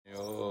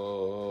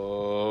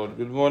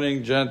Good morning,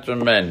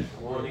 gentlemen.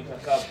 Good morning.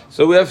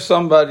 So we have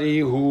somebody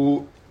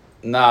who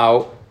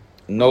now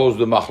knows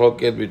the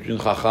machloket between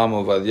Chacham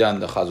Ovadia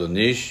and the Chazon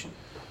Ish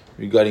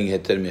regarding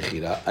Heter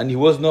Mechira, and he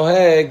was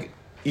noheg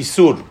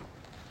Isur.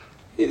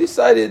 He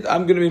decided,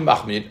 I'm going to be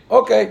Mahmir.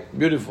 Okay,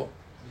 beautiful.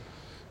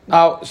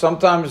 Now,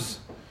 sometimes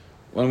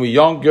when we're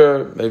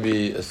younger,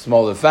 maybe a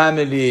smaller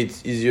family,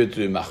 it's easier to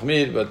be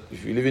Mahmir, but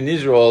if you live in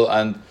Israel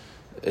and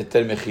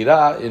Heter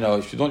Mechira,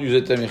 if you don't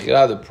use Heter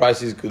Mechira, the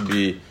prices could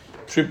be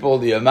triple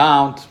the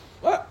amount.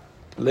 Well,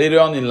 later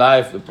on in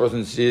life, the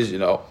person sees,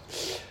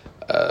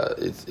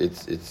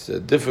 it's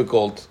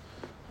difficult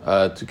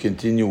to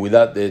continue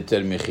without the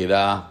Heter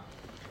Mechira,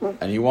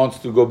 and he wants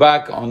to go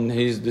back on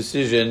his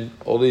decision,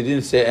 although he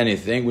didn't say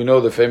anything. We know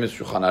the famous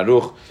Shulchan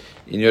Aruch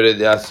in Yoreh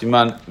De'ah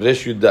Siman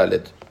Resh Yud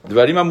Dalet.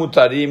 Dvarim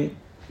HaMutarim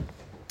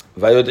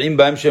Vayod'im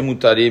B'hem Shem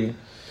Mutarim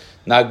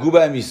Na'agu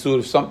B'hem Isur.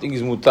 If something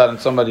is mutar and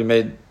somebody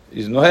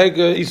is noheg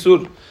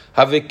Isur,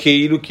 have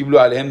keilu kiblu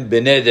alehem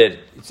beneder.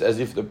 It's as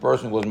if the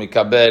person was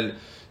mekabel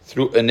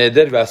through a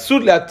neder.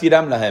 Ve'asur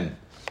le'atiram lahem.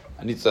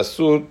 And it's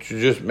asur to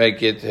just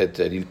make it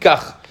heter.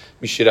 Ilkach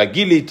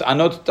mishiragili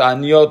ta'anot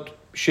ta'aniot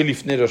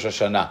shelifnei Rosh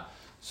Hashanah.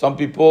 Some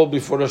people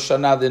before Rosh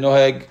Hashanah they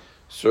noheg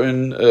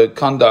certain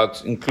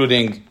conducts,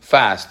 including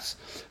fasts.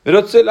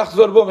 Ve'rotzeh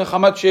lachzor bo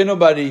mechamat she'eno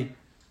bari.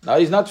 Now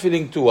he's not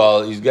feeling too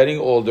well. He's getting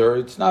older.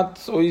 It's not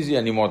so easy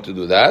anymore to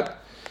do that.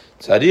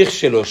 Tzarich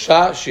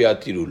shelosha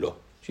she'atiru lo.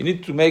 You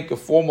need to make a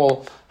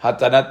formal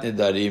hatarat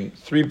nedarim.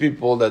 3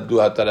 people that do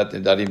hatarat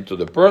nedarim to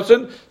the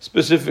person,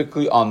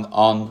 specifically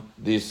on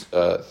this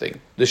thing.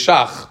 The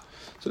shach.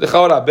 So the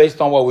chawara,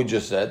 based on what we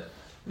just said,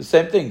 the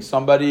same thing.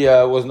 Somebody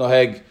was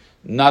noheg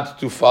not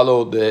to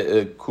follow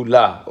the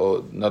kula,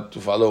 or not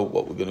to follow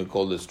what we're going to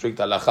call the strict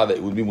halacha, that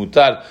it would be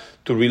mutar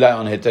to rely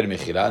on heter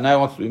mechira. And now he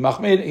wants to be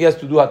machmir. He has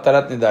to do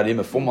hatarat nedarim,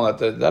 a formal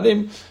hatarat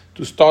nedarim,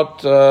 to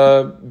start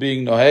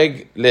being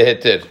noheg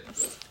leheter.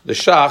 The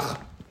shach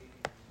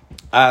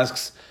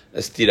asks a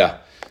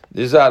stira.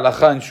 There's a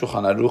halacha in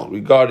Shulchan Aruch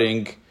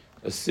regarding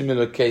a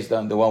similar case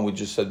than the one we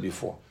just said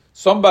before.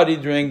 Somebody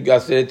during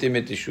Aseret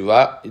Yemei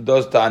Teshuvah, he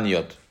does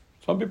ta'aniyot.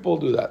 Some people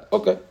do that.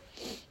 Okay.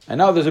 And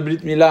now there's a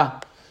Brit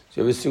Milah.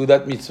 So you have a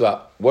Seudat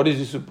Mitzvah. What is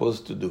he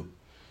supposed to do?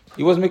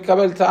 He was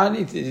Mekabel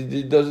Ta'anit.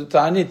 He does a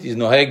Ta'anit. He's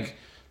noheg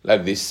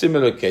like this.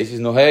 Similar case. He's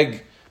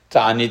noheg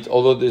Ta'anit,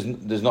 although there's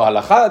no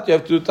halacha that you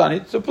have to do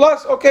Ta'anit. So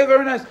plus, okay,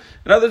 very nice.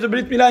 Now there's a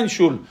Brit Milah in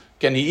Shul.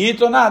 Can he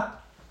eat or not?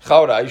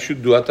 Chawra, you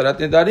should do Hatarat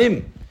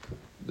Nedarim.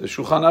 The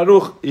Shulchan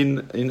Aruch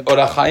in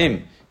Orach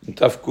Chaim, in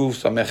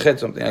Tafkuf Samechet,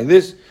 something like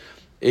this,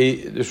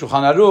 the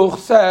Shulchan Aruch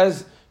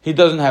says he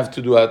doesn't have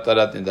to do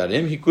Hatarat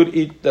Nedarim. He could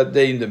eat that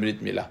day in the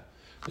Brit Milah.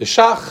 The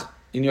Shach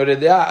in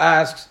Yoreh De'ah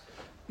asks,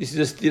 this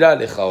is a stira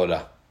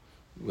lechawra.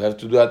 We have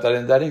to do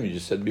Hatarat Nedarim. You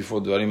just said before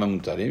Dvarim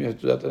HaMutarim, you have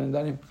to do Hatarat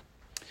Nedarim.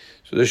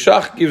 So the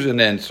Shach gives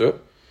an answer.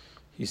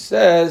 He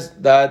says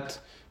that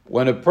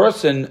when a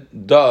person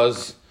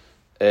does,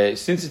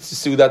 since it's a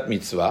Seudat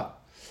Mitzvah,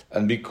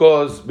 and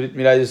because Brit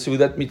Milah is a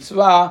Seudat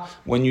Mitzvah,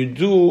 when you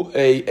do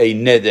a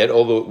neder,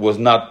 although it was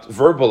not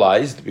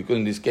verbalized, because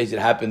in this case it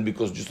happened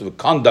because just of the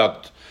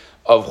conduct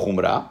of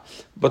Chumrah,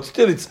 but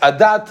still it's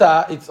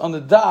adata, it's on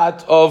the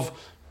dot of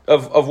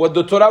what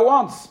the Torah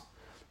wants.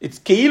 It's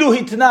Keilu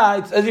Hitna,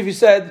 it's as if he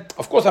said,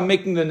 of course I'm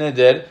making the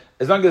neder,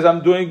 as long as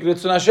I'm doing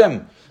Ritzon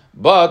Hashem.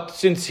 But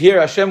since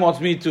here Hashem wants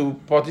me to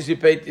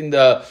participate in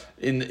the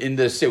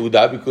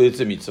Seudah because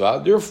it's a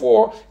mitzvah,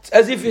 therefore it's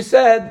as if he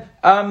said,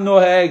 I'm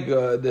noheg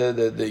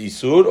the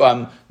Isur, or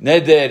I'm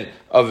neder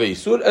of a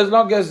Isur, as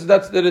long as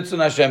that's the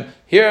Ritzon Hashem.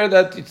 Here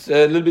that it's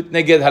a little bit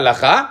neged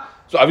halacha,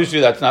 so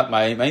obviously that's not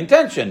my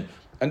intention.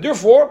 And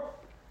therefore,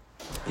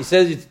 he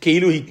says it's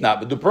keilu hitna,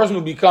 but the person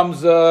who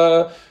becomes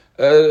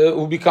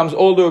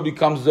older, who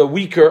becomes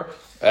weaker,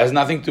 has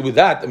nothing to do with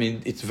that. I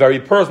mean, it's very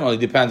personal.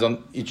 It depends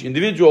on each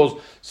individual.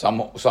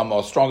 Some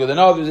are stronger than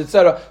others,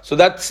 etc. So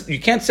that's, you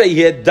can't say he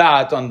had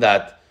dat on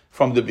that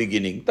from the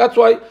beginning. That's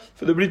why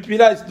for the Brit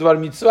Milah it's Dvar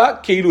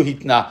Mitzvah, Keilu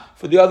Hitna.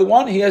 For the other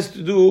one, he has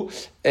to do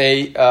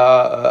a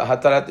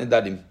Hatarat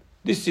Nedarim.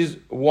 This is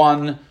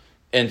one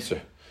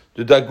answer.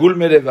 The Dagul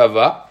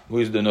Merevava, who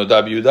is the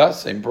Nodab Yudah,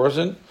 same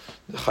person,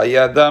 the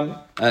Chayei Adam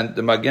and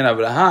the Magen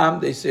Avraham,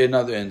 they say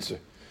another answer.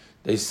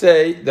 They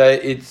say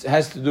that it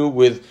has to do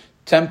with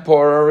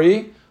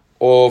temporary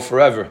or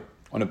forever.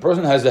 When a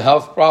person has a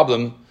health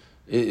problem,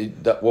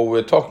 that what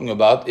we're talking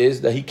about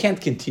is that he can't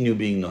continue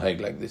being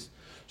noheg like this.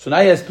 So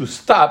now he has to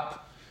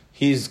stop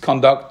his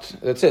conduct.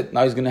 That's it.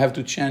 Now he's going to have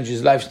to change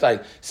his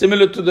lifestyle.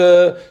 Similar to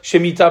the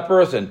Shemitah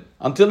person.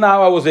 Until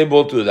now I was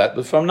able to do that.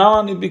 But from now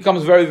on it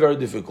becomes very, very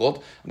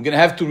difficult. I'm going to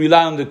have to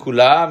rely on the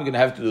kula. I'm going to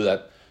have to do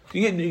that.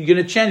 You're going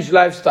to change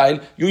lifestyle.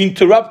 You're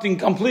interrupting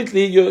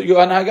completely your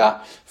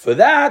anhaga. For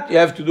that, you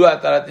have to do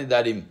Hatarat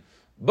Nedarim.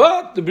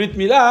 But the Brit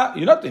Milah,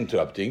 you're not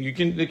interrupting. You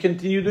can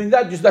continue doing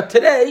that. Just that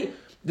today,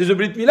 there's a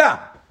Brit Milah.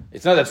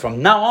 It's not that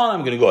from now on, I'm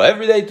going to go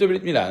every day to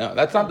Brit Milah. No,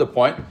 that's not the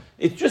point.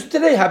 It's just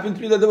today happened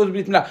to be that there was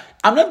Brit Milah.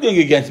 I'm not going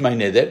against my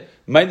neder.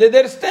 My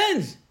neder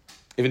stands.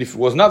 Even if it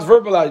was not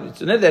verbalized,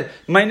 it's a neder.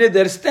 My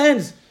neder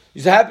stands.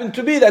 It happened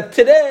to be that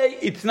today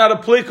it's not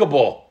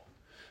applicable.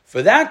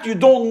 For that, you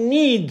don't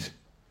need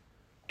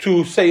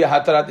to say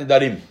Hatarat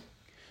Nidarim.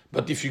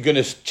 But if you're going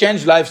to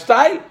change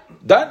lifestyle,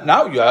 then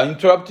now you are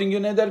interrupting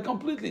your neder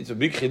completely. It's a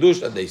big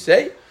chidush that they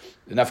say.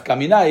 The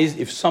nafkamina is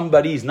if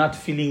somebody is not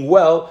feeling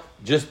well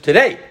just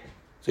today.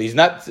 So he's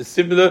not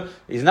similar,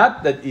 he's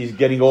not that he's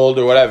getting old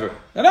or whatever.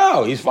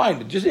 No, he's fine.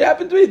 But just it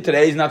happened to be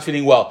today he's not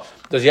feeling well.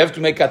 Does he have to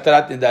make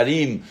Hatarat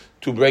Nidarim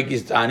to break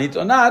his ta'anit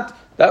or not?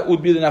 That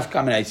would be the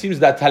nafkamina. It seems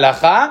that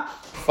halacha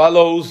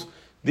follows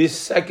this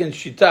second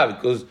shita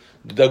because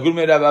the Dagur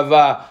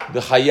Me'Ravava, the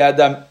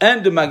Chayadam,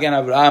 and the Magen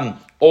Avraham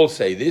all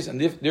say this,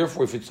 and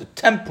therefore, if it's a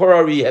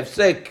temporary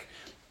hefsek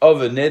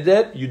of a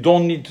neder, you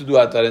don't need to do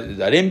Hatarat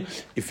Nidarim.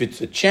 If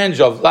it's a change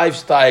of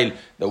lifestyle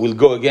that will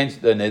go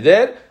against the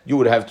neder, you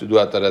would have to do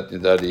Hatarat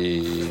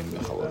Nidarim.